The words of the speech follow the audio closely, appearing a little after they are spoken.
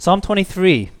Psalm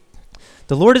 23.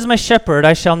 The Lord is my shepherd,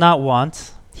 I shall not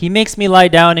want. He makes me lie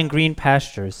down in green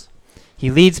pastures.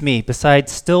 He leads me beside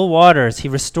still waters. He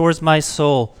restores my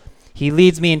soul. He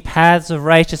leads me in paths of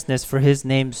righteousness for his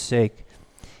name's sake.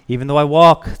 Even though I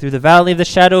walk through the valley of the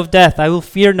shadow of death, I will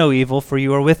fear no evil, for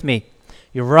you are with me.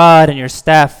 Your rod and your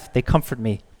staff, they comfort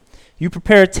me. You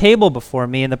prepare a table before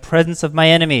me in the presence of my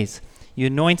enemies. You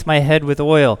anoint my head with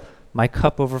oil. My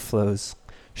cup overflows.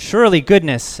 Surely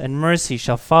goodness and mercy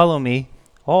shall follow me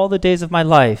all the days of my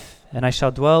life, and I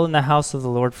shall dwell in the house of the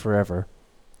Lord forever.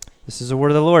 This is the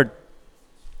word of the Lord.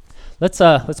 Let's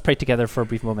pray together for a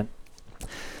brief moment.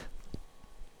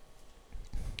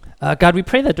 God, we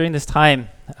pray that during this time,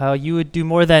 you would do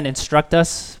more than instruct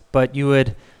us, but you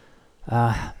would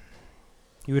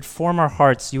form our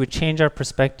hearts. You would change our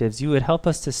perspectives. You would help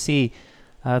us to see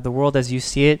the world as you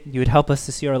see it. You would help us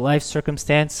to see our life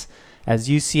circumstance as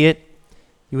you see it.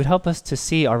 You would help us to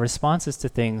see our responses to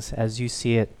things as you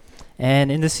see it. And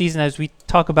in this season, as we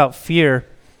talk about fear,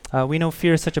 we know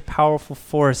fear is such a powerful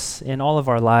force in all of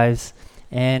our lives,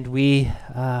 and we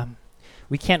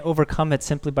can't overcome it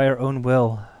simply by our own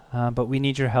will, but we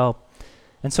need your help.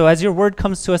 And so as your word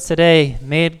comes to us today,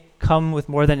 may it come with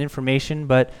more than information,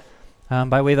 but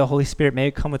by way of the Holy Spirit, may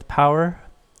it come with power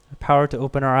to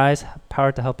open our eyes,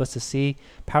 power to help us to see,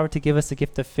 power to give us the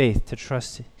gift of faith, to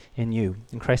trust in you.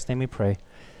 In Christ's name we pray.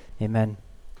 Amen.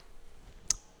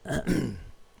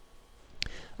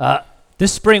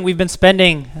 This spring, we've been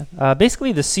spending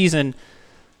basically the season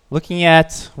looking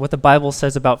at what the Bible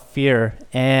says about fear.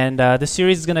 And this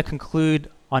series is going to conclude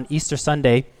on Easter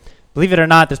Sunday. Believe it or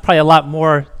not, there's probably a lot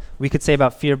more we could say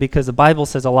about fear because the Bible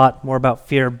says a lot more about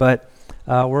fear. But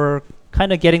we're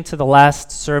kind of getting to the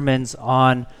last sermons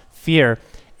on fear.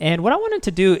 And what I wanted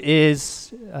to do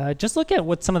is just look at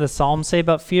what some of the Psalms say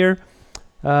about fear.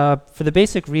 For the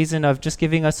basic reason of just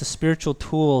giving us the spiritual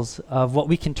tools of what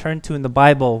we can turn to in the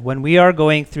Bible when we are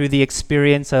going through the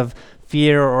experience of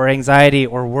fear or anxiety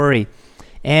or worry.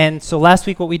 And so last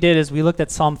week what we did is we looked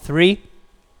at Psalm 3,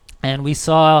 and we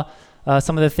saw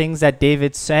some of the things that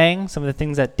David sang, some of the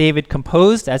things that David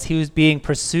composed as he was being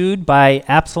pursued by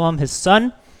Absalom, his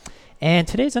son. And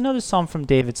today's another psalm from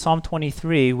David, Psalm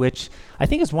 23, which I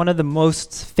think is one of the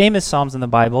most famous psalms in the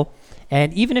Bible.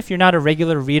 And even if you're not a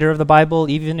regular reader of the Bible,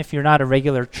 even if you're not a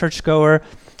regular churchgoer,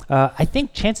 I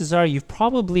think chances are you've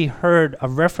probably heard a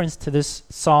reference to this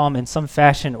psalm in some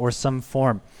fashion or some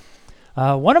form.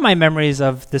 One of my memories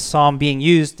of this psalm being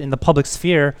used in the public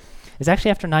sphere is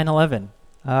actually after 9/11.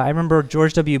 I remember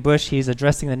George W. Bush, he's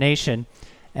addressing the nation,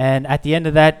 and at the end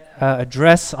of that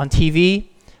address on TV,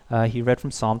 he read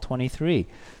from Psalm 23.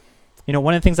 You know,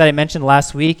 one of the things that I mentioned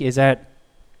last week is that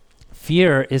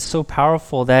fear is so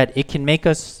powerful that it can make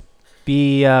us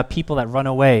be people that run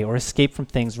away or escape from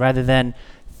things rather than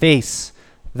face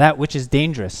that which is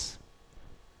dangerous.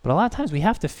 But a lot of times we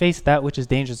have to face that which is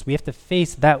dangerous. We have to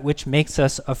face that which makes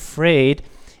us afraid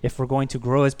if we're going to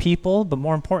grow as people, but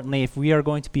more importantly, if we are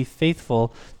going to be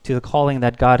faithful to the calling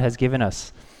that God has given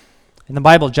us. In the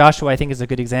Bible, Joshua, I think, is a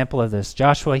good example of this.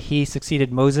 Joshua, he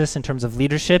succeeded Moses in terms of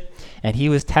leadership, and he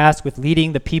was tasked with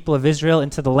leading the people of Israel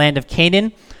into the land of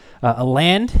Canaan, a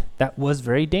land that was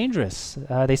very dangerous.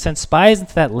 They sent spies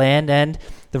into that land, and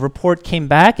the report came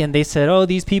back, and they said, oh,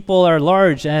 these people are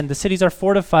large, and the cities are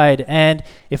fortified, and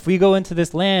if we go into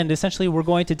this land, essentially we're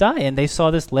going to die. And they saw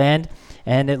this land,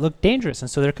 and it looked dangerous. And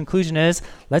so their conclusion is,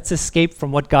 let's escape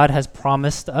from what God has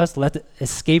promised us. Let's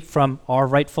escape from our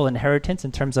rightful inheritance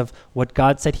in terms of what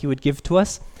God said he would give to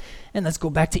us. And let's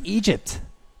go back to Egypt,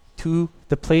 to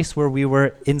the place where we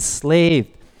were enslaved.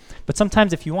 But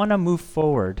sometimes if you want to move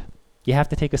forward, you have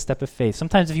to take a step of faith.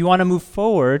 Sometimes if you want to move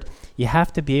forward, you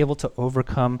have to be able to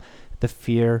overcome the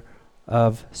fear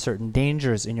of certain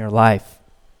dangers in your life.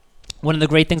 One of the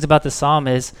great things about the psalm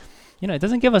is, it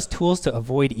doesn't give us tools to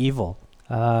avoid evil.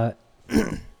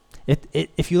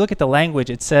 If you look at the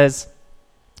language, it says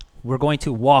we're going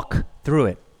to walk through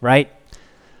it, right?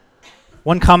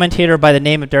 One commentator by the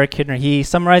name of Derek Kidner, he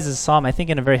summarizes the psalm, I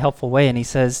think, in a very helpful way, and he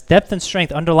says, depth and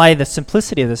strength underlie the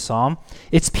simplicity of the psalm.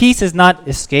 Its peace is not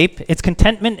escape. Its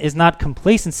contentment is not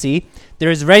complacency.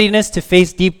 There is readiness to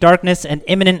face deep darkness and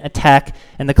imminent attack,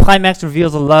 and the climax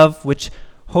reveals a love which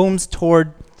homes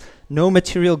toward no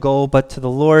material goal but to the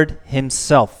Lord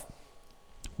himself.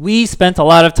 We spent a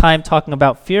lot of time talking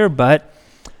about fear, but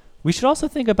we should also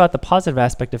think about the positive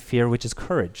aspect of fear, which is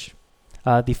courage.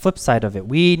 The flip side of it.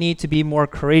 We need to be more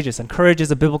courageous, and courage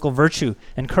is a biblical virtue,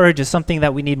 and courage is something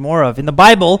that we need more of. In the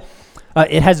Bible,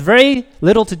 it has very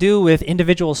little to do with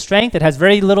individual strength. It has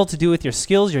very little to do with your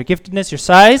skills, your giftedness, your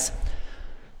size,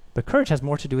 but courage has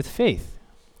more to do with faith.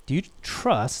 Do Do you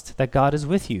trust that God is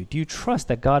with you? Do you trust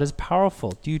that God is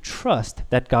powerful? Do you trust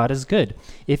that God is good?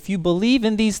 If you believe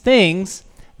in these things,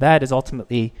 that is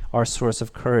ultimately our source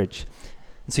of courage.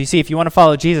 And so you see, if you want to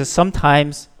follow Jesus,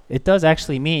 sometimes it does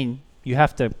actually mean you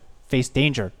have to face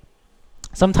danger.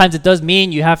 Sometimes it does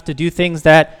mean you have to do things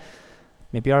that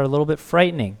maybe are a little bit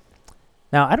frightening.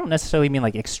 Now, I don't necessarily mean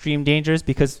like extreme dangers,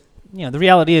 because the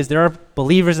reality is there are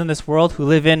believers in this world who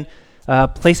live in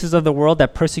places of the world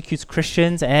that persecutes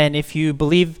Christians, and if you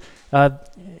believe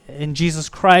in Jesus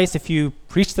Christ, if you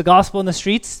preach the gospel in the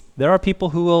streets, there are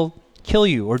people who will kill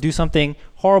you or do something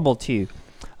horrible to you.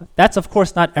 That's, of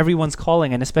course, not everyone's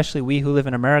calling, and especially we who live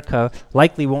in America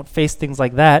likely won't face things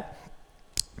like that.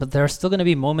 But there are still going to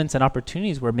be moments and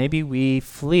opportunities where maybe we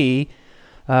flee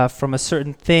from a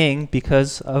certain thing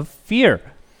because of fear.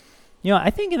 I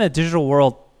think in a digital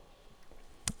world,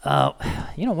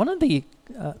 one of the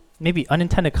maybe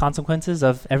unintended consequences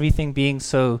of everything being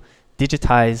so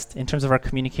digitized in terms of our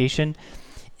communication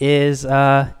is,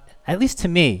 at least to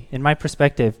me, in my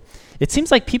perspective, it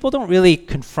seems like people don't really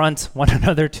confront one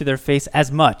another to their face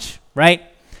as much, right?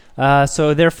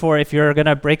 So therefore, if you're going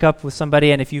to break up with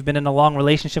somebody and if you've been in a long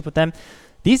relationship with them,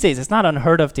 these days it's not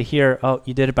unheard of to hear, oh,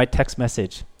 you did it by text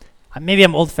message. Maybe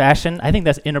I'm old-fashioned. I think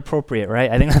that's inappropriate, right?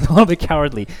 I think that's a little bit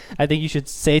cowardly. I think you should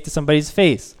say it to somebody's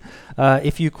face.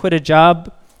 If you quit a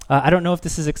job, I don't know if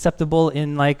this is acceptable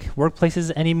in like workplaces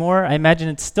anymore. I imagine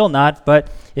it's still not, but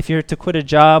if you're to quit a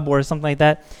job or something like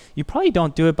that, you probably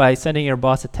don't do it by sending your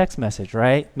boss a text message,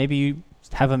 right? Maybe you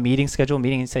have a meeting, schedule a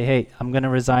meeting and say, hey, I'm going to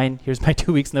resign. Here's my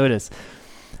 2 weeks notice.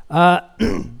 My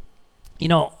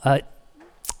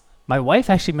wife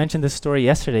actually mentioned this story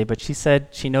yesterday, but she said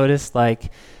she noticed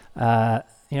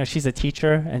she's a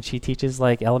teacher and she teaches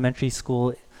like elementary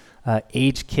school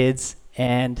age kids,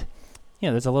 and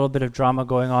there's a little bit of drama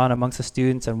going on amongst the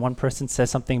students, and one person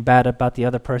says something bad about the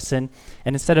other person,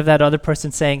 and instead of that other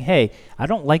person saying, hey, I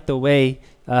don't like the way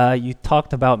you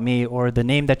talked about me or the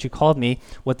name that you called me,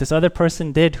 what this other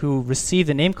person did who received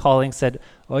the name calling said,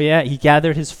 oh yeah, he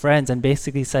gathered his friends and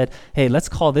basically said, hey, let's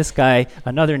call this guy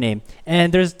another name.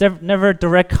 And there's never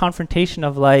direct confrontation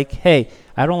of like, hey,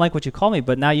 I don't like what you call me,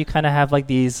 but now you kind of have like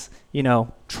these,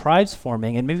 tribes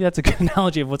forming, and maybe that's a good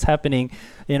analogy of what's happening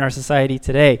in our society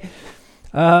today.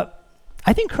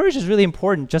 I think courage is really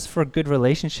important just for good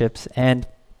relationships, and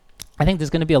I think there's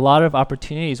going to be a lot of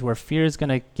opportunities where fear is going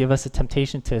to give us a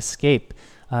temptation to escape.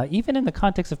 Even in the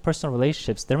context of personal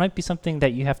relationships, there might be something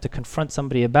that you have to confront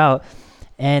somebody about,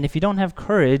 and if you don't have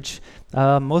courage,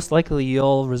 most likely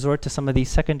you'll resort to some of these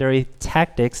secondary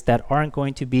tactics that aren't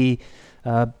going to be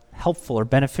helpful or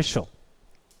beneficial.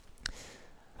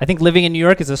 I think living in New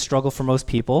York is a struggle for most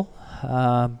people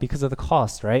because of the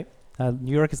cost, right?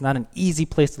 New York is not an easy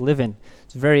place to live in.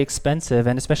 It's very expensive,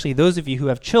 and especially those of you who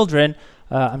have children,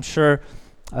 I'm sure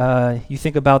you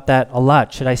think about that a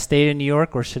lot. Should I stay in New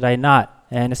York or should I not?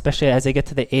 And especially as they get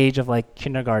to the age of like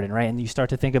kindergarten, right? And you start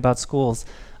to think about schools.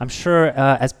 I'm sure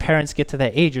as parents get to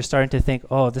that age, you're starting to think,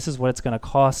 oh, this is what it's going to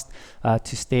cost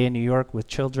to stay in New York with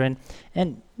children.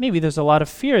 And maybe there's a lot of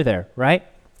fear there, right?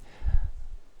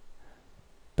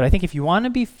 But I think if you want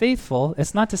to be faithful,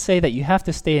 it's not to say that you have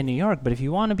to stay in New York, but if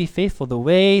you want to be faithful, the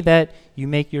way that you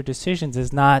make your decisions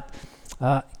is not,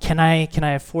 can I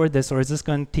afford this, or is this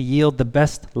going to yield the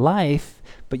best life?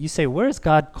 But you say, where is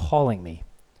God calling me?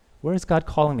 Where is God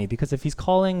calling me? Because if he's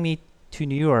calling me to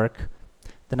New York,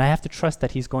 then I have to trust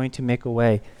that he's going to make a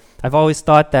way. I've always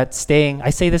thought that I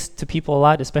say this to people a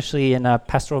lot, especially in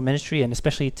pastoral ministry, and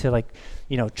especially to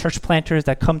church planters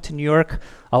that come to New York.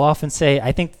 I'll often say,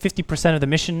 I think 50% of the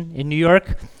mission in New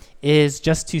York is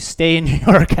just to stay in New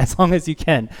York as long as you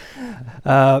can.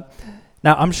 Now,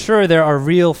 I'm sure there are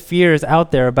real fears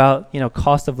out there about,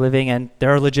 cost of living, and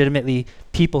there are legitimately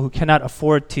people who cannot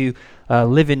afford to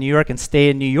live in New York and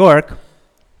stay in New York.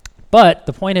 But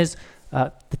the point is,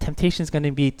 the temptation is going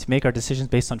to be to make our decisions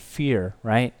based on fear,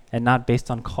 right? And not based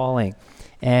on calling.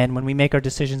 And when we make our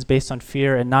decisions based on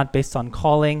fear and not based on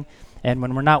calling, and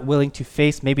when we're not willing to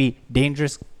face maybe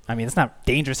dangerous, it's not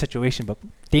dangerous situation, but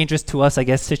dangerous to us, I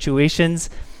guess, situations,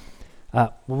 we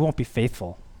won't be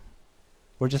faithful.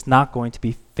 We're just not going to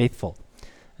be faithful.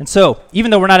 And so,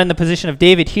 even though we're not in the position of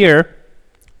David here,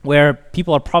 where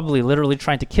people are probably literally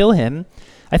trying to kill him,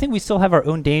 I think we still have our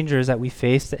own dangers that we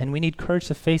face, and we need courage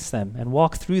to face them and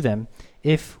walk through them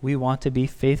if we want to be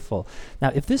faithful.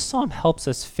 Now, if this psalm helps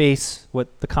us face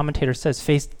what the commentator says,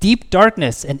 face deep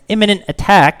darkness and imminent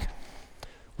attack,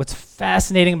 what's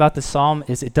fascinating about the psalm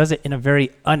is it does it in a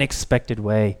very unexpected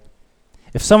way.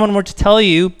 If someone were to tell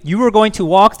you, you were going to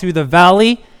walk through the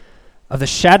valley of the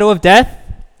shadow of death,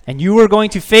 and you were going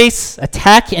to face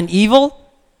attack and evil,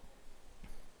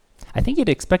 I think you'd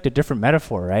expect a different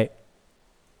metaphor, right?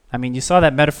 I mean, you saw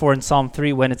that metaphor in Psalm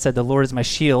 3 when it said, the Lord is my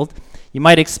shield. You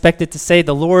might expect it to say,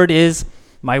 the Lord is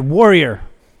my warrior,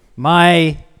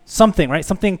 my something, right?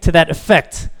 Something to that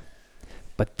effect.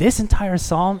 But this entire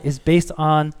psalm is based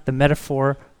on the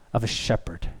metaphor of a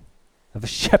shepherd. Of a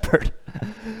shepherd.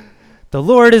 The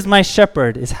Lord is my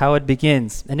shepherd is how it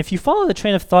begins. And if you follow the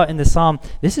train of thought in the psalm,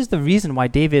 this is the reason why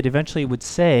David eventually would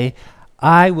say,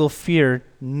 I will fear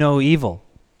no evil,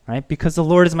 right? Because the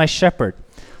Lord is my shepherd.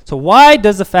 So why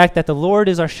does the fact that the Lord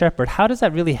is our shepherd, how does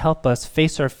that really help us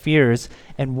face our fears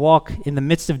and walk in the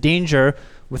midst of danger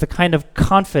with a kind of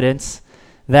confidence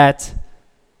that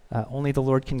only the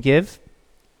Lord can give?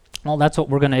 Well, that's what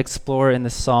we're going to explore in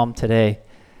this psalm today.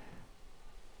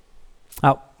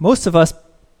 Now, most of us,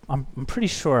 I'm pretty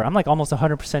sure, I'm like almost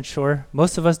 100% sure,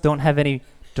 most of us don't have any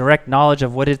direct knowledge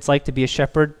of what it's like to be a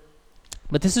shepherd.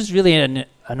 But this is really an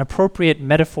appropriate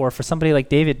metaphor for somebody like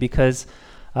David because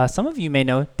some of you may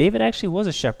know David actually was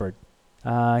a shepherd.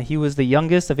 He was the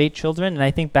youngest of 8 children, and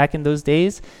I think back in those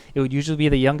days, it would usually be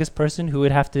the youngest person who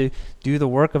would have to do the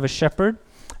work of a shepherd.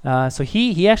 So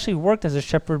he actually worked as a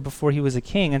shepherd before he was a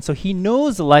king, and so he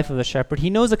knows the life of a shepherd. He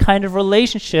knows the kind of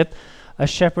relationship a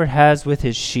shepherd has with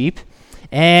his sheep,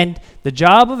 and the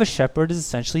job of a shepherd is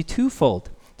essentially twofold.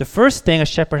 The first thing a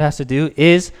shepherd has to do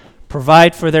is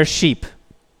provide for their sheep.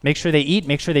 Make sure they eat,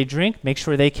 make sure they drink, make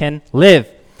sure they can live.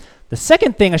 The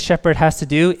second thing a shepherd has to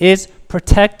do is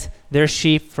protect their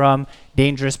sheep from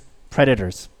dangerous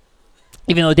predators.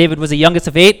 Even though David was the youngest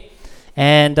of 8,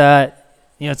 and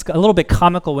it's a little bit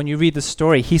comical when you read the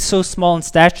story. He's so small in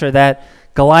stature that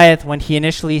Goliath, when he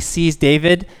initially sees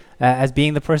David as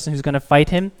being the person who's going to fight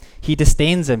him, he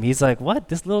disdains him. He's like, what?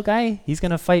 This little guy? He's going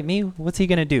to fight me? What's he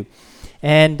going to do?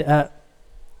 And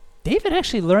David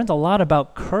actually learned a lot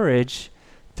about courage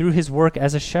through his work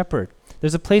as a shepherd.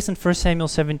 There's a place in 1 Samuel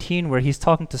 17 where he's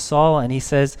talking to Saul and he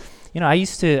says, I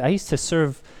used to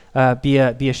serve, be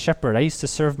a shepherd. I used to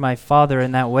serve my father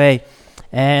in that way.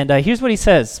 And here's what he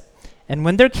says. And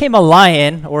when there came a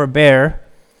lion or a bear,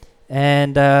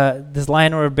 and this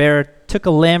lion or a bear took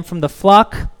a lamb from the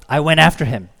flock, I went after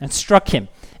him and struck him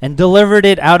and delivered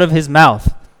it out of his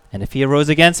mouth. And if he arose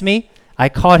against me, I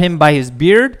caught him by his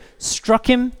beard, struck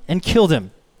him, and killed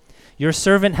him. Your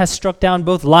servant has struck down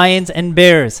both lions and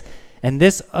bears, and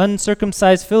this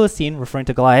uncircumcised Philistine, referring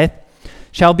to Goliath,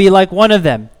 shall be like one of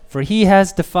them, for he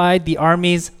has defied the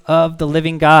armies of the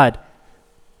living God.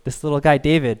 This little guy,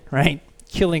 David, right?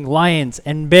 Killing lions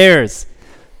and bears.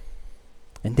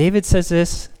 And David says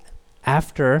this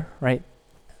after, right?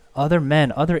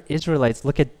 Other Israelites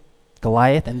look at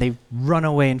Goliath and they run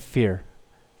away in fear.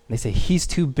 They say, he's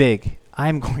too big.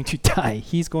 I'm going to die.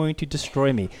 He's going to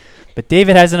destroy me. But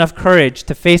David has enough courage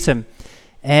to face him.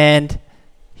 And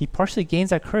he partially gains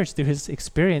that courage through his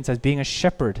experience as being a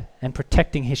shepherd and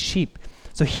protecting his sheep.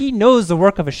 So he knows the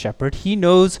work of a shepherd. He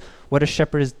knows what a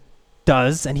shepherd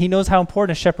does, and he knows how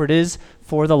important a shepherd is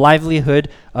for the livelihood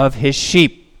of his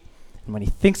sheep. And when he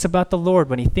thinks about the Lord,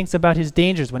 when he thinks about his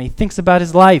dangers, when he thinks about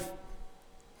his life,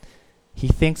 he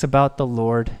thinks about the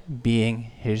Lord being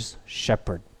his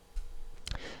shepherd.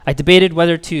 I debated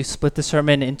whether to split the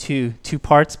sermon into 2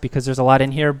 parts because there's a lot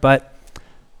in here, but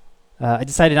I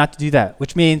decided not to do that,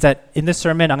 which means that in this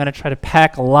sermon, I'm going to try to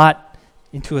pack a lot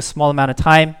into a small amount of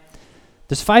time.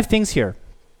 There's 5 things here.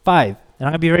 5. And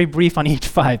I'm going to be very brief on each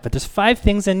 5, but there's 5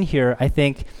 things in here I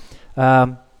think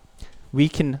we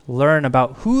can learn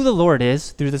about who the Lord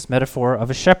is through this metaphor of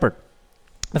a shepherd.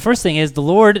 The first thing is the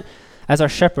Lord, as our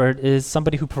shepherd, is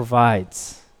somebody who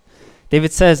provides.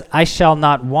 David says, I shall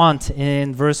not want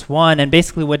in verse 1. And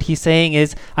basically what he's saying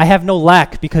is, I have no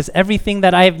lack because everything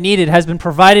that I have needed has been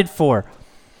provided for.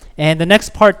 And the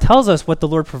next part tells us what the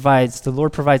Lord provides. The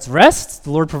Lord provides rest.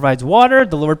 The Lord provides water.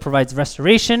 The Lord provides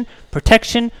restoration,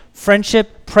 protection,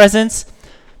 friendship, presence.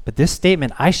 But this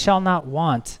statement, I shall not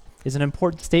want, is an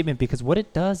important statement because what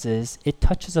it does is it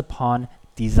touches upon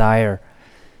desire.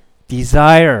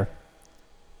 Desire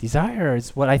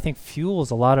is what I think fuels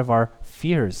a lot of our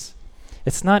fears.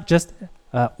 It's not just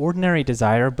ordinary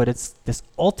desire, but it's this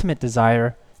ultimate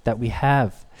desire that we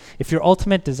have. If your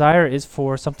ultimate desire is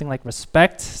for something like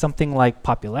respect, something like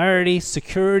popularity,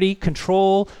 security,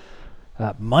 control,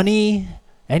 money,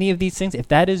 any of these things, if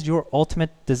that is your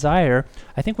ultimate desire,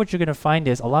 I think what you're going to find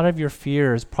is a lot of your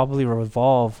fears probably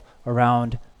revolve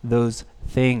around those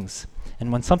things.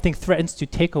 And when something threatens to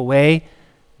take away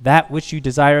that which you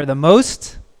desire the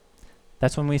most,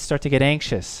 that's when we start to get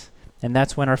anxious. And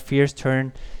that's when our fears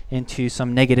turn into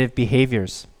some negative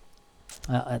behaviors.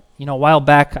 A while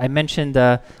back, I mentioned,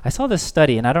 I saw this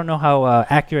study, and I don't know how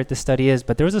accurate this study is,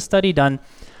 but there was a study done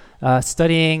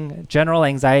studying general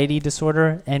anxiety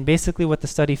disorder, and basically what the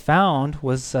study found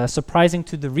was surprising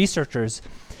to the researchers.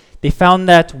 They found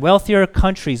that wealthier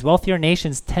countries, wealthier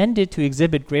nations tended to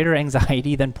exhibit greater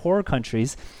anxiety than poorer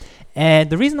countries. And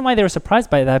the reason why they were surprised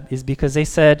by that is because they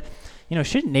said,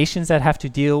 shouldn't nations that have to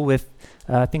deal with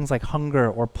things like hunger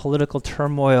or political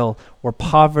turmoil or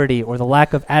poverty or the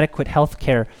lack of adequate health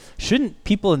care, shouldn't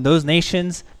people in those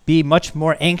nations be much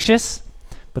more anxious?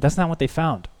 But that's not what they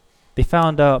found. They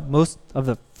found most of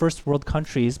the first world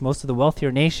countries, most of the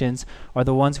wealthier nations, are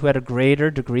the ones who had a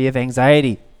greater degree of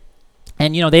anxiety.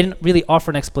 And they didn't really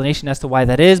offer an explanation as to why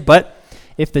that is, but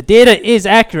if the data is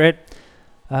accurate,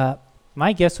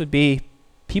 my guess would be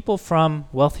people from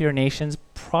wealthier nations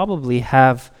probably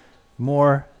have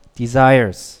more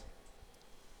desires.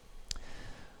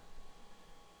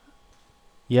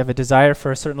 You have a desire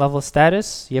for a certain level of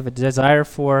status. You have a desire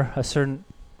for a certain,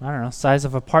 size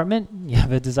of apartment. You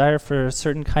have a desire for a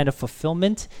certain kind of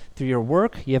fulfillment through your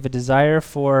work. You have a desire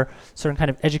for certain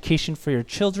kind of education for your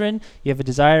children. You have a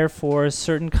desire for a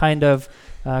certain kind of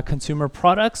consumer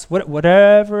products.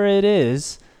 Whatever it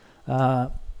is,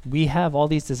 we have all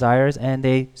these desires, and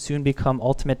they soon become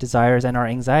ultimate desires, and our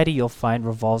anxiety, you'll find,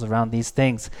 revolves around these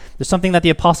things. There's something that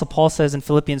the Apostle Paul says in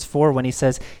Philippians 4 when he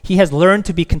says, he has learned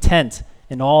to be content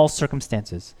in all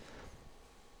circumstances.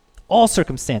 All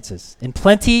circumstances, in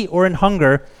plenty or in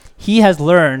hunger, he has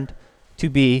learned to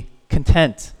be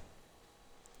content.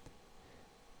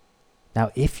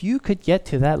 Now, if you could get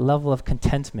to that level of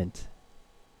contentment,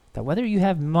 that whether you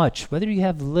have much, whether you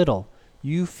have little,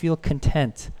 you feel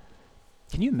content,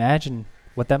 can you imagine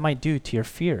what that might do to your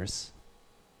fears?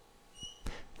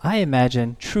 I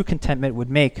imagine true contentment would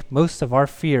make most of our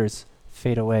fears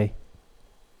fade away.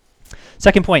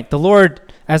 Second point, the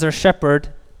Lord, as our shepherd,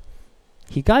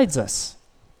 he guides us.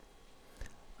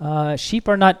 Sheep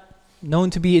are not known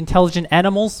to be intelligent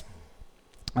animals.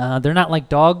 They're not like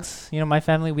dogs. My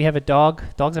family, we have a dog.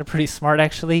 Dogs are pretty smart,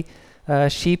 actually.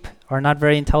 Sheep are not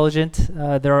very intelligent.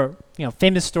 There are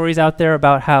famous stories out there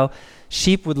about how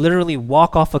sheep would literally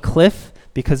walk off a cliff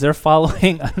because they're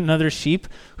following another sheep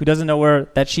who doesn't know where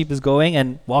that sheep is going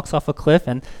and walks off a cliff,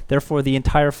 and therefore the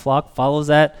entire flock follows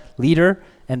that leader,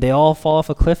 and they all fall off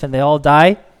a cliff and they all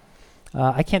die.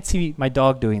 I can't see my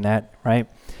dog doing that, right?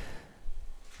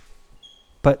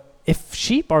 But if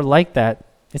sheep are like that,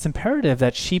 it's imperative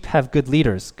that sheep have good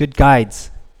leaders, good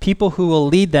guides, people who will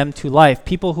lead them to life,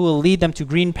 people who will lead them to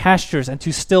green pastures and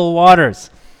to still waters.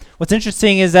 What's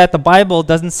interesting is that the Bible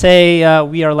doesn't say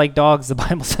we are like dogs. The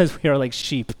Bible says we are like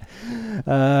sheep.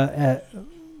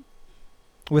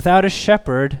 Without a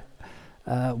shepherd,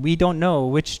 we don't know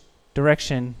which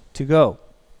direction to go.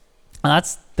 And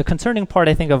that's the concerning part,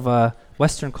 I think, of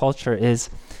Western culture is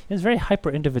very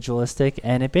hyper-individualistic,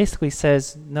 and it basically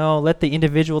says, no, let the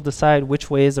individual decide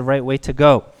which way is the right way to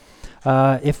go.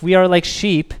 If we are like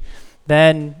sheep,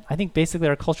 then I think basically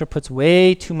our culture puts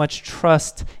way too much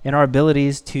trust in our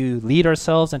abilities to lead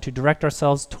ourselves and to direct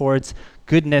ourselves towards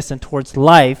goodness and towards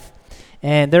life,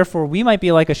 and therefore we might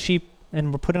be like a sheep,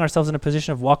 and we're putting ourselves in a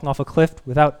position of walking off a cliff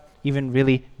without even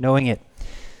really knowing it.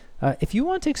 If you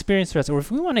want to experience rest, or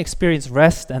if we want to experience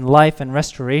rest and life and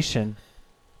restoration,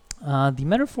 the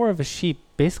metaphor of a sheep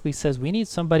basically says we need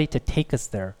somebody to take us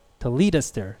there, to lead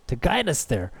us there, to guide us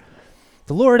there.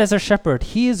 The Lord as our shepherd,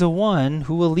 he is the one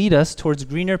who will lead us towards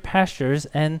greener pastures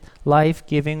and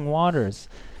life-giving waters.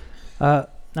 Now,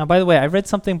 by the way, I read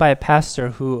something by a pastor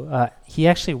who he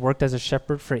actually worked as a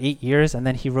shepherd for 8 years, and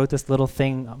then he wrote this little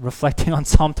thing reflecting on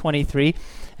Psalm 23.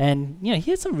 And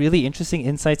he had some really interesting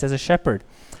insights as a shepherd.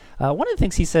 One of the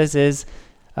things he says is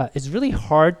it's really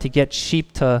hard to get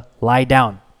sheep to lie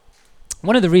down.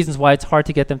 One of the reasons why it's hard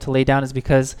to get them to lay down is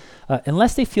because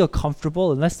unless they feel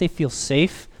comfortable, unless they feel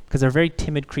safe, because they're very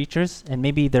timid creatures and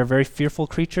maybe they're very fearful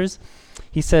creatures,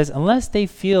 he says unless they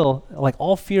feel like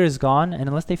all fear is gone and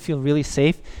unless they feel really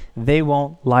safe, they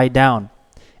won't lie down.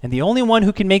 And the only one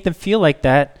who can make them feel like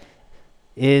that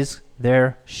is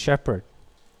their shepherd.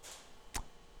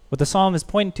 What the psalm is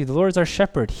pointing to, the Lord is our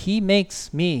shepherd. He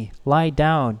makes me lie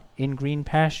down in green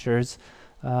pastures.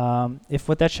 If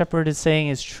what that shepherd is saying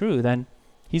is true, then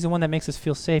he's the one that makes us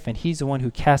feel safe, and he's the one who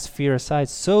casts fear aside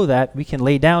so that we can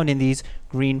lay down in these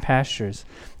green pastures.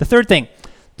 The third thing,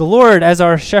 the Lord as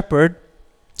our shepherd,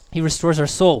 he restores our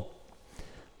soul.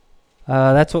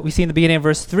 That's what we see in the beginning of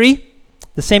verse 3.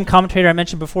 The same commentator I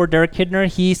mentioned before, Derek Kidner,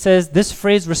 he says, this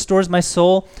phrase, restores my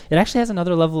soul, it actually has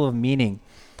another level of meaning.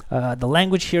 The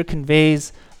language here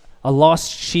conveys a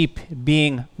lost sheep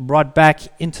being brought back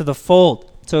into the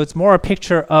fold. So it's more a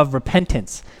picture of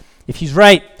repentance. If he's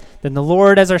right, then the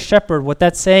Lord as our shepherd, what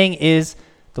that's saying is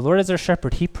the Lord as our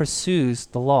shepherd, he pursues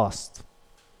the lost.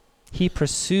 He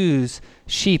pursues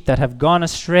sheep that have gone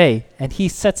astray, and he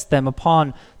sets them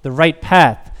upon the right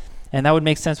path. And that would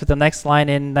make sense with the next line,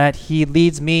 in that he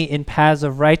leads me in paths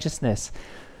of righteousness.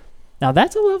 Now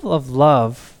that's a level of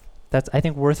love that's, I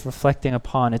think, worth reflecting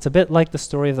upon. It's a bit like the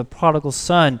story of the prodigal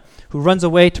son who runs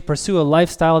away to pursue a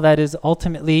lifestyle that is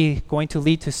ultimately going to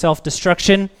lead to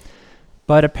self-destruction.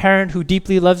 But a parent who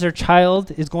deeply loves their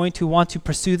child is going to want to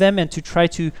pursue them and to try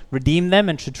to redeem them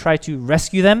and to try to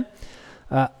rescue them.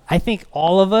 I think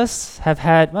all of us have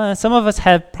had, some of us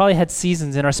have probably had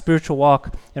seasons in our spiritual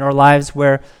walk in our lives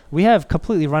where we have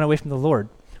completely run away from the Lord,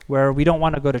 where we don't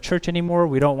want to go to church anymore,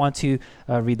 we don't want to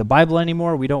read the Bible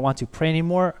anymore, we don't want to pray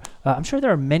anymore. I'm sure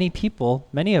there are many people,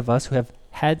 many of us, who have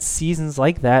had seasons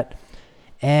like that.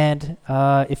 And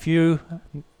if you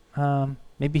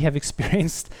maybe have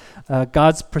experienced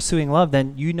God's pursuing love,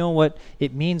 then you know what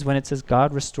it means when it says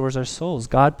God restores our souls.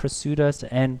 God pursued us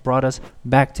and brought us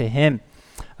back to him.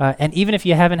 And even if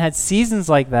you haven't had seasons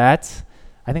like that,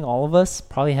 I think all of us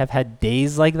probably have had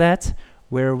days like that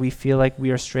where we feel like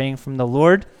we are straying from the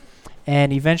Lord.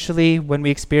 And eventually, when we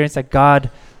experience that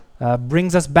God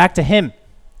brings us back to him,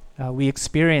 we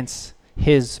experience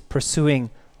his pursuing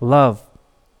love.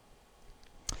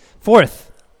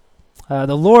 Fourth,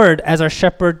 the Lord as our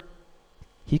shepherd,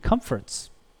 he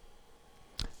comforts.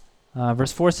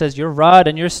 Verse 4 says, your rod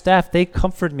and your staff, they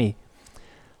comfort me.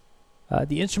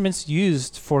 The instruments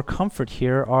used for comfort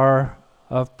here are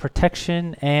of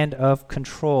protection and of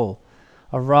control.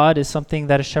 A rod is something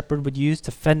that a shepherd would use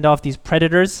to fend off these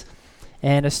predators,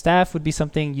 and a staff would be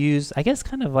something used, I guess,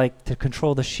 kind of like to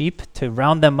control the sheep, to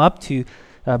round them up, to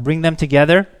bring them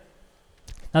together.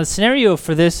 Now, the scenario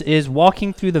for this is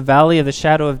walking through the valley of the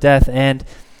shadow of death, and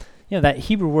that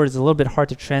Hebrew word is a little bit hard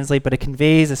to translate, but it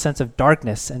conveys a sense of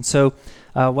darkness. And so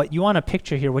what you want to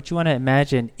picture here, what you want to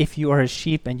imagine, if you are a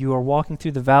sheep and you are walking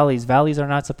through the valleys are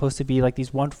not supposed to be like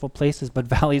these wonderful places, but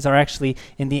valleys are actually,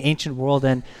 in the ancient world,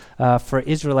 and for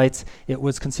Israelites, it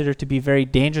was considered to be very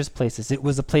dangerous places. It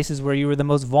was the places where you were the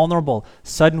most vulnerable.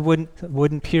 Sun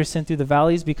wouldn't pierce in through the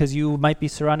valleys because you might be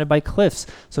surrounded by cliffs.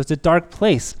 So it's a dark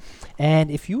place.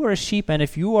 And if you are a sheep and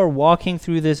if you are walking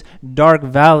through this dark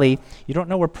valley, you don't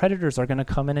know where predators are going to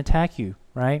come and attack you,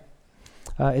 right?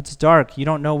 It's dark. You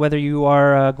don't know whether you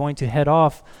are going to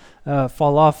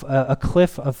fall off a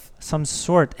cliff of some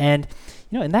sort. And,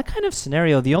 in that kind of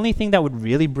scenario, the only thing that would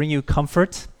really bring you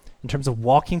comfort in terms of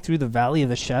walking through the valley of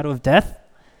the shadow of death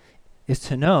is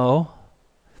to know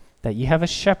that you have a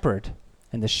shepherd,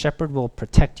 and the shepherd will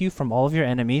protect you from all of your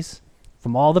enemies,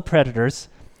 from all the predators,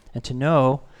 and to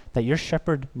know that your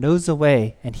shepherd knows the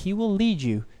way and he will lead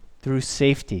you through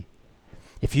safety.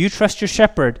 If you trust your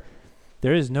shepherd,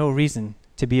 there is no reason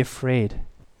to be afraid.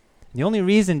 The only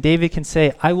reason David can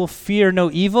say, I will fear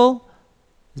no evil,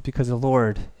 is because the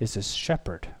Lord is his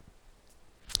shepherd.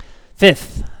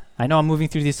 Fifth, I know I'm moving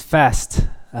through these fast.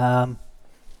 The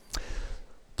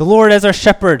Lord as our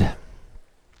shepherd,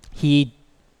 he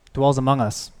dwells among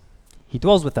us. He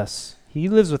dwells with us. He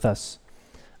lives with us.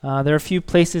 There are a few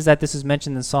places that this is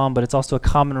mentioned in Psalm, but it's also a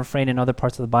common refrain in other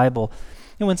parts of the Bible.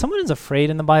 When someone is afraid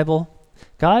in the Bible,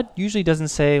 God usually doesn't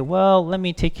say, well, let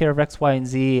me take care of X, Y, and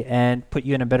Z and put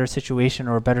you in a better situation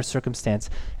or a better circumstance,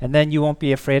 and then you won't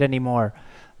be afraid anymore.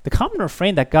 The common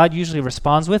refrain that God usually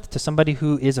responds with to somebody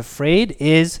who is afraid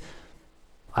is,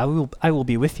 I will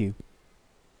be with you.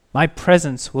 My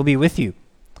presence will be with you.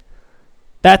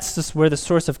 That's just where the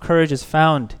source of courage is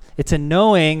found. It's in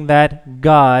knowing that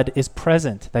God is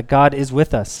present, that God is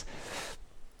with us.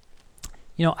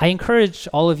 I encourage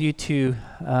all of you to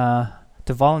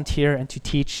volunteer and to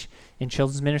teach in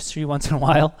children's ministry once in a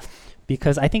while,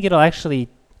 because I think it'll actually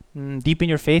deepen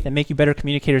your faith and make you better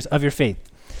communicators of your faith.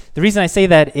 The reason I say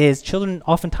that is children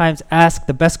oftentimes ask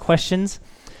the best questions,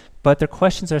 but their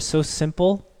questions are so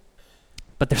simple,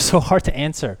 but they're so hard to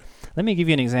answer. Let me give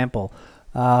you an example.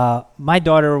 My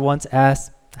daughter once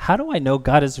asked, how do I know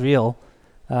God is real?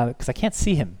 Because I can't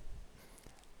see him.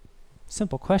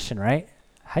 Simple question, right?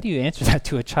 How do you answer that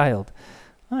to a child?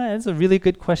 That's a really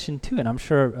good question too, and I'm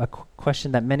sure a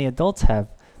question that many adults have.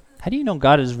 How do you know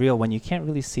God is real when you can't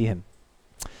really see him?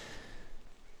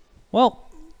 Well,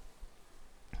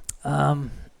 I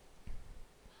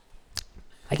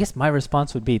guess my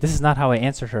response would be, this is not how I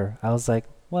answered her. I was like,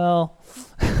 well,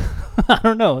 I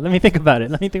don't know. Let me think about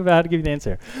it. Let me think about how to give you the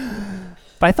answer.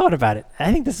 But I thought about it.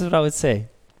 I think this is what I would say.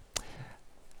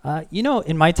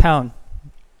 In my town,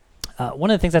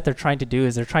 one of the things that they're trying to do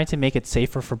is they're trying to make it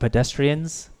safer for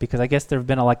pedestrians, because I guess there have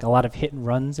been a lot of hit and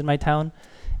runs in my town.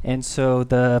 And so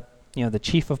the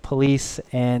chief of police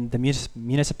and the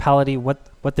municipality,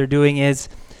 what they're doing is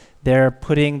they're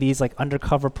putting these like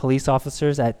undercover police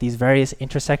officers at these various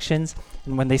intersections,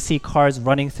 and when they see cars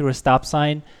running through a stop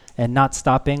sign and not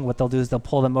stopping, what they'll do is they'll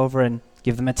pull them over and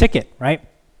give them a ticket, right?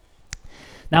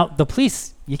 Now, the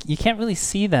police, you can't really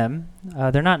see them.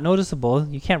 They're not noticeable.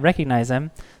 You can't recognize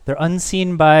them. They're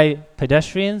unseen by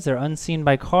pedestrians. They're unseen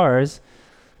by cars,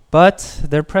 but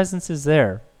their presence is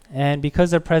there. And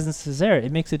because their presence is there,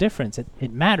 it makes a difference.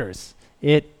 It matters.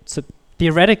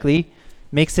 Theoretically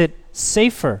makes it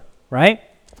safer, right?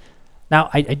 Now,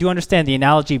 I do understand the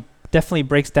analogy definitely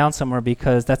breaks down somewhere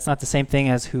because that's not the same thing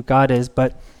as who God is,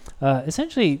 but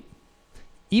essentially,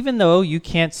 even though you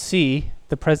can't see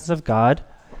the presence of God,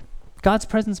 God's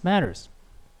presence matters.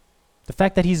 The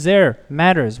fact that he's there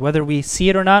matters, whether we see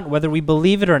it or not, whether we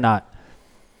believe it or not.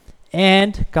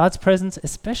 And God's presence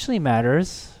especially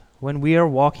matters when we are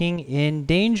walking in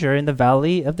danger in the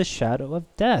valley of the shadow of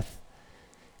death.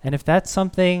 And if that's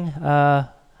something,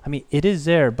 it is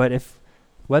there, but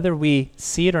whether we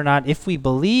see it or not, if we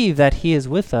believe that he is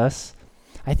with us,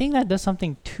 I think that does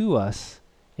something to us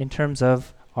in terms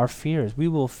of our fears. We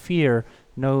will fear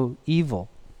no evil.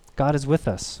 God is with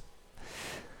us.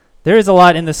 There is a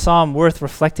lot in the psalm worth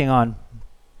reflecting on.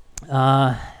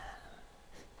 But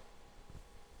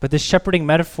this shepherding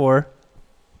metaphor,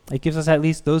 it gives us at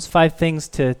least those 5 things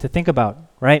to think about,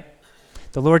 right?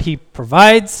 The Lord, he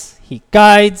provides, he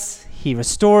guides, he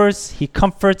restores, he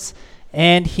comforts,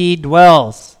 and he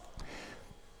dwells.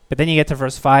 But then you get to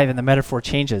verse 5 and the metaphor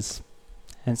changes.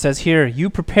 And it says here, you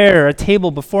prepare a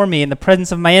table before me in the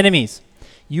presence of my enemies.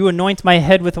 You anoint my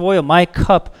head with oil, my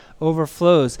cup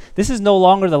overflows. This is no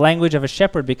longer the language of a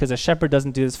shepherd because a shepherd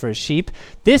doesn't do this for his sheep.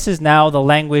 This is now the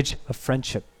language of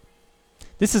friendship.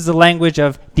 This is the language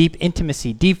of deep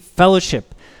intimacy, deep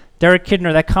fellowship. Derek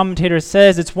Kidner, that commentator,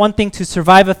 says it's one thing to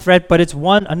survive a threat, but it's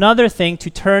another thing to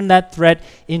turn that threat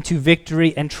into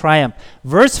victory and triumph.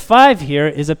 Verse 5 here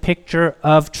is a picture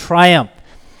of triumph.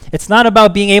 It's not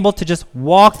about being able to just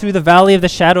walk through the valley of the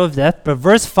shadow of death, but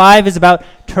verse 5 is about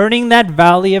turning that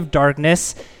valley of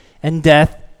darkness and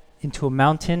death into a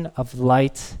mountain of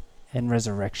light and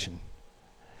resurrection.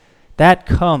 That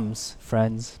comes,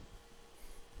 friends,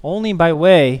 only by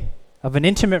way of an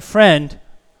intimate friend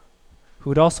who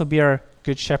would also be our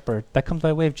good shepherd. That comes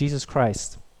by way of Jesus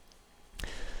Christ.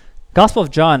 Gospel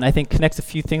of John, I think, connects a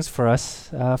few things for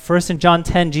us. First, in John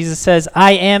 10, Jesus says,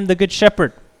 I am the good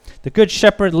shepherd. The good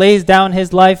shepherd lays down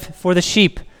his life for the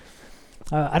sheep.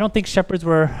 I don't think shepherds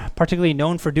were particularly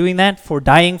known for doing that, for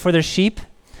dying for their sheep.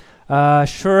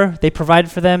 Sure, they provided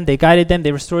for them, they guided them,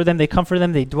 they restored them, they comforted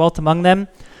them, they dwelt among them.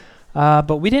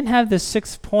 But we didn't have this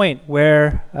 6th point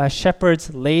where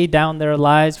shepherds lay down their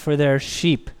lives for their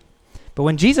sheep. But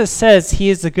when Jesus says he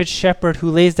is the good shepherd who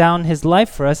lays down his life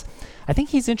for us, I think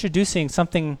he's introducing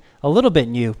something a little bit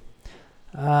new.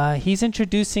 He's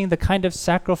introducing the kind of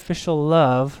sacrificial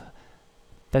love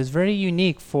that is very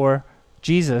unique for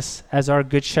Jesus as our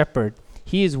good shepherd.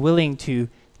 He is willing to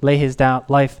lay his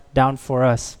life down for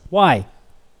us. Why?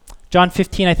 John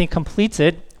 15, I think, completes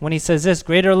it when he says this,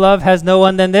 greater love has no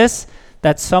one than this,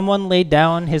 that someone laid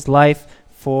down his life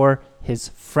for his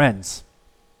friends.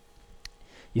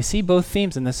 You see both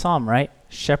themes in the psalm, right?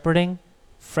 Shepherding,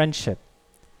 friendship.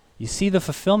 You see the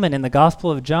fulfillment in the Gospel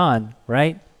of John,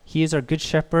 right? He is our good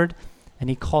shepherd, and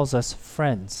he calls us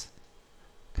friends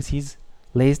because he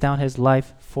lays down his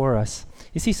life for us.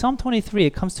 You see, Psalm 23,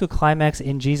 it comes to a climax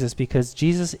in Jesus because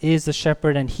Jesus is the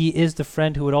shepherd and he is the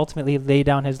friend who would ultimately lay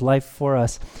down his life for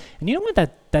us. And you know what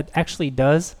that actually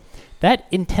does? That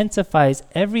intensifies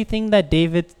everything that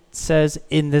David says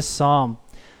in this psalm.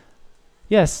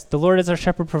 Yes, the Lord as our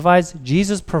shepherd provides.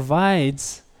 Jesus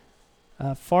provides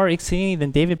far exceedingly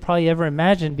than David probably ever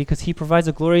imagined because he provides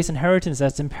a glorious inheritance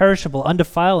that's imperishable,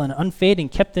 undefiled, and unfading,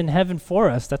 kept in heaven for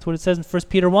us. That's what it says in 1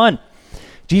 Peter 1.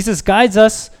 Jesus guides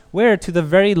us where? To the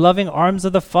very loving arms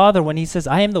of the Father when he says,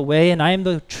 I am the way and I am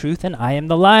the truth and I am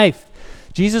the life.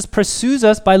 Jesus pursues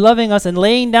us by loving us and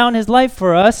laying down his life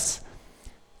for us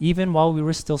even while we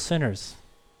were still sinners,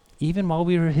 even while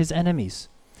we were his enemies,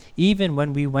 even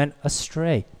when we went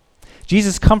astray.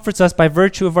 Jesus comforts us by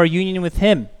virtue of our union with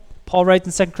him. Paul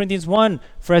writes in 2 Corinthians 1,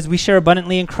 for as we share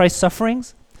abundantly in Christ's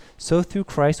sufferings, so through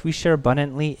Christ we share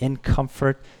abundantly in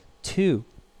comfort too.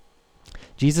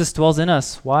 Jesus dwells in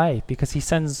us. Why? Because he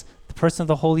sends the person of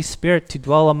the Holy Spirit to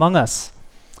dwell among us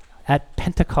at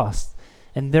Pentecost.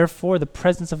 And therefore, the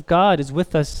presence of God is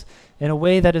with us in a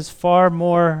way that is far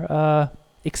more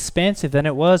expansive than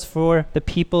it was for the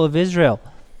people of Israel.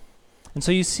 And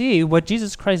so you see, what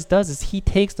Jesus Christ does is he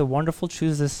takes the wonderful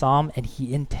truths of this psalm and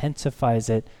he intensifies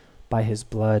it by his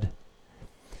blood.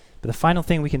 But the final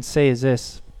thing we can say is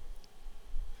this.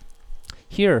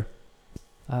 Here,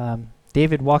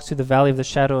 David walks through the valley of the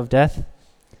shadow of death,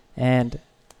 and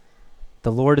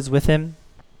the Lord is with him.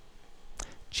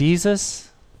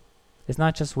 Jesus is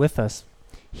not just with us.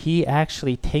 He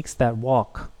actually takes that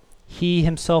walk. He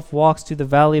himself walks through the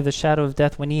valley of the shadow of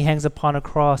death when he hangs upon a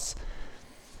cross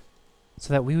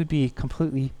so that we would be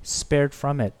completely spared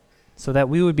from it, so that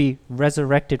we would be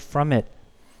resurrected from it.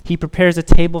 He prepares a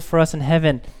table for us in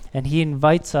heaven, and he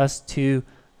invites us to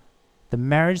the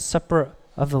marriage supper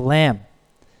of the Lamb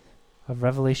of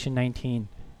Revelation 19.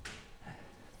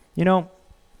 You know,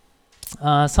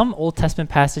 some Old Testament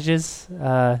passages,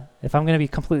 if I'm going to be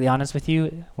completely honest with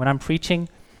you, when I'm preaching,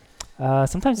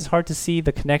 sometimes it's hard to see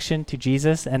the connection to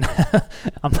Jesus, and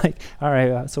I'm like, all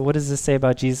right, so what does this say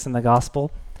about Jesus in the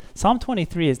gospel? Psalm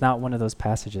 23 is not one of those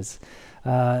passages.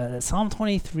 Psalm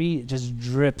 23 just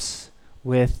drips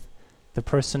with the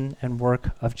person and work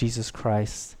of Jesus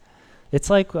Christ. It's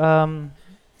like, have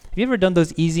you ever done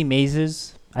those easy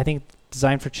mazes, I think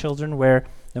designed for children, where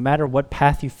no matter what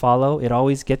path you follow, it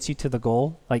always gets you to the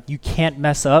goal? Like, you can't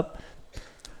mess up.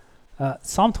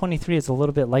 Psalm 23 is a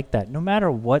little bit like that. No matter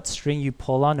what string you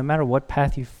pull on, no matter what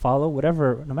path you follow,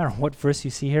 no matter what verse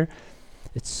you see here,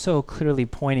 it's so clearly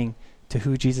pointing to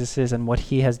who Jesus is and what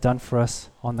he has done for us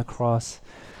on the cross.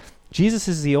 Jesus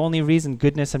is the only reason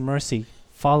goodness and mercy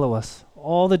follow us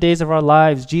all the days of our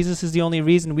lives. Jesus is the only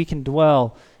reason we can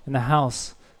dwell in the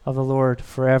house of the Lord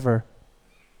forever.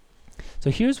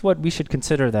 So here's what we should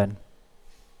consider then.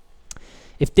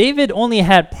 If David only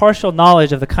had partial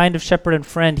knowledge of the kind of shepherd and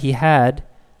friend he had,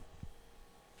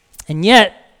 and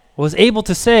yet was able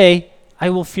to say, I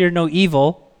will fear no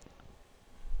evil,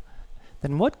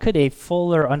 then what could a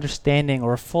fuller understanding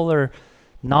or a fuller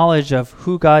knowledge of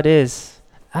who God is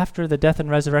after the death and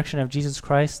resurrection of Jesus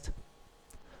Christ,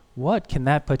 what can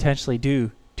that potentially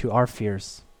do to our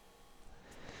fears?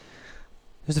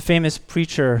 There's a famous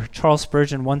preacher, Charles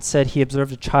Spurgeon, once said he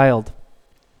observed a child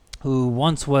who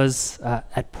once was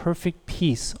at perfect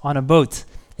peace on a boat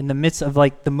in the midst of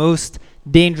like the most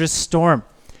dangerous storm.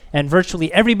 And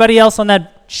virtually everybody else on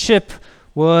that ship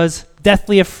was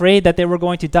deathly afraid that they were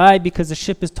going to die because the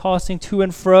ship is tossing to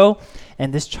and fro.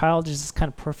 And this child is just kind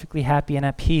of perfectly happy and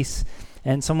at peace.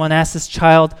 And someone asked this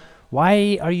child,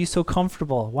 why are you so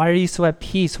comfortable? Why are you so at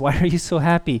peace? Why are you so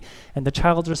happy? And the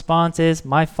child's response is,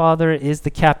 my father is the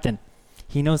captain.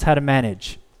 He knows how to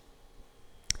manage.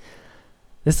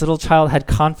 This little child had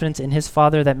confidence in his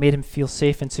father that made him feel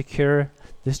safe and secure.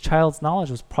 This child's knowledge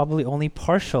was probably only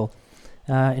partial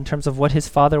in terms of what his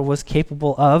father was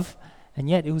capable of, and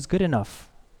yet it was good enough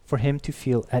for him to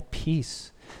feel at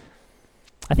peace.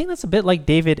 I think that's a bit like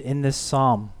David in this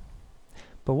psalm.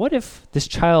 But what if this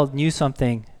child knew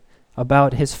something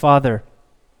about his father?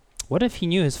 What if he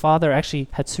knew his father actually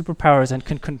had superpowers and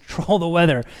can control the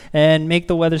weather and make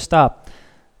the weather stop?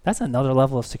 That's another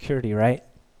level of security, right?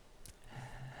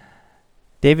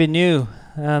 David knew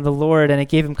the Lord, and it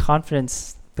gave him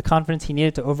confidence, the confidence he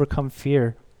needed to overcome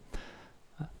fear.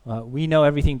 We know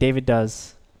everything David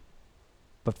does,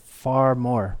 but far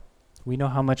more. We know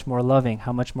how much more loving,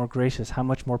 how much more gracious, how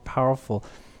much more powerful,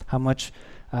 how much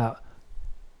the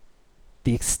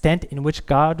extent in which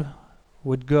God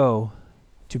would go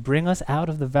to bring us out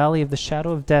of the valley of the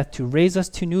shadow of death, to raise us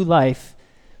to new life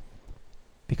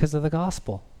because of the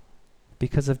gospel,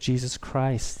 because of Jesus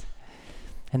Christ.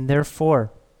 And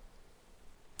therefore,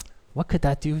 what could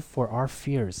that do for our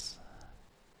fears?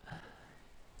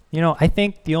 You know, I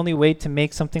think the only way to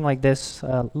make something like this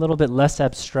a little bit less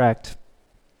abstract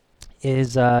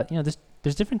is,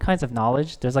 there's different kinds of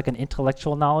knowledge. There's like an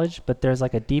intellectual knowledge, but there's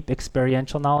like a deep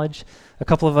experiential knowledge. A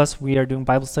couple of us, we are doing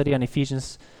Bible study on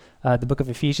Ephesians, the book of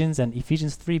Ephesians, and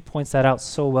Ephesians 3 points that out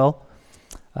so well.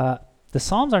 The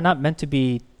Psalms are not meant to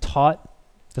be taught.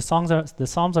 The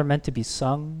Psalms are meant to be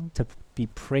sung, to be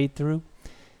prayed through.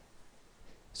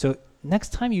 So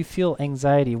next time you feel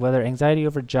anxiety, whether anxiety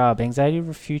over job, anxiety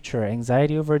over future,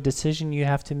 anxiety over a decision you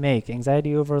have to make,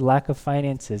 anxiety over lack of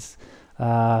finances.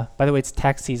 By the way, it's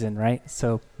tax season, right?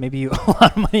 So maybe you owe a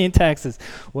lot of money in taxes.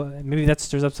 Well, maybe that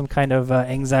stirs up some kind of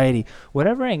anxiety.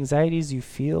 Whatever anxieties you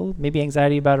feel, maybe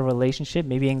anxiety about a relationship,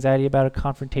 maybe anxiety about a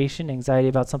confrontation, anxiety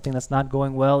about something that's not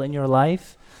going well in your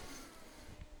life,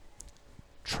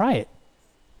 try it.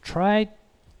 Try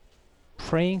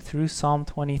praying through Psalm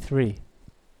 23.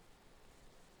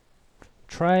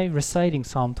 Try reciting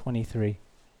Psalm 23.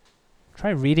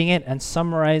 Try reading it and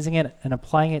summarizing it and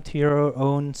applying it to your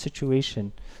own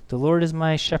situation. The Lord is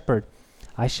my shepherd.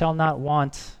 I shall not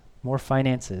want more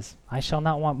finances. I shall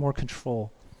not want more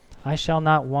control. I shall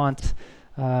not want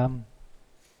a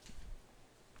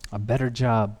better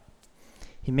job.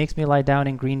 He makes me lie down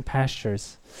in green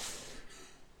pastures.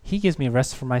 He gives me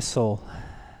rest for my soul.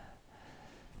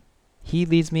 He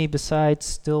leads me beside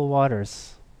still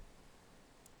waters.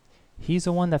 He's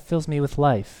the one that fills me with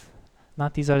life,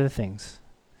 not these other things.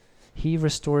 He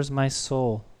restores my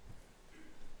soul.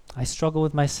 I struggle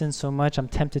with my sin so much I'm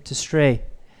tempted to stray,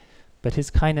 but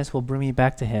his kindness will bring me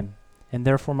back to him, and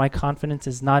therefore my confidence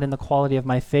is not in the quality of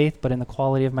my faith, but in the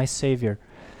quality of my Savior.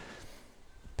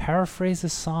 Paraphrase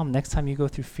this psalm next time you go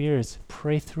through fears.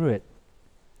 Pray through it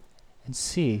and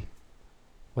see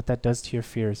what that does to your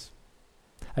fears.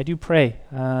 I do pray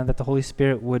that the Holy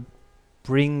Spirit would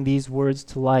bring these words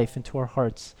to life into our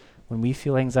hearts when we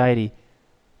feel anxiety,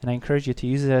 and I encourage you to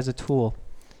use it as a tool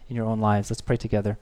in your own lives. Let's pray together.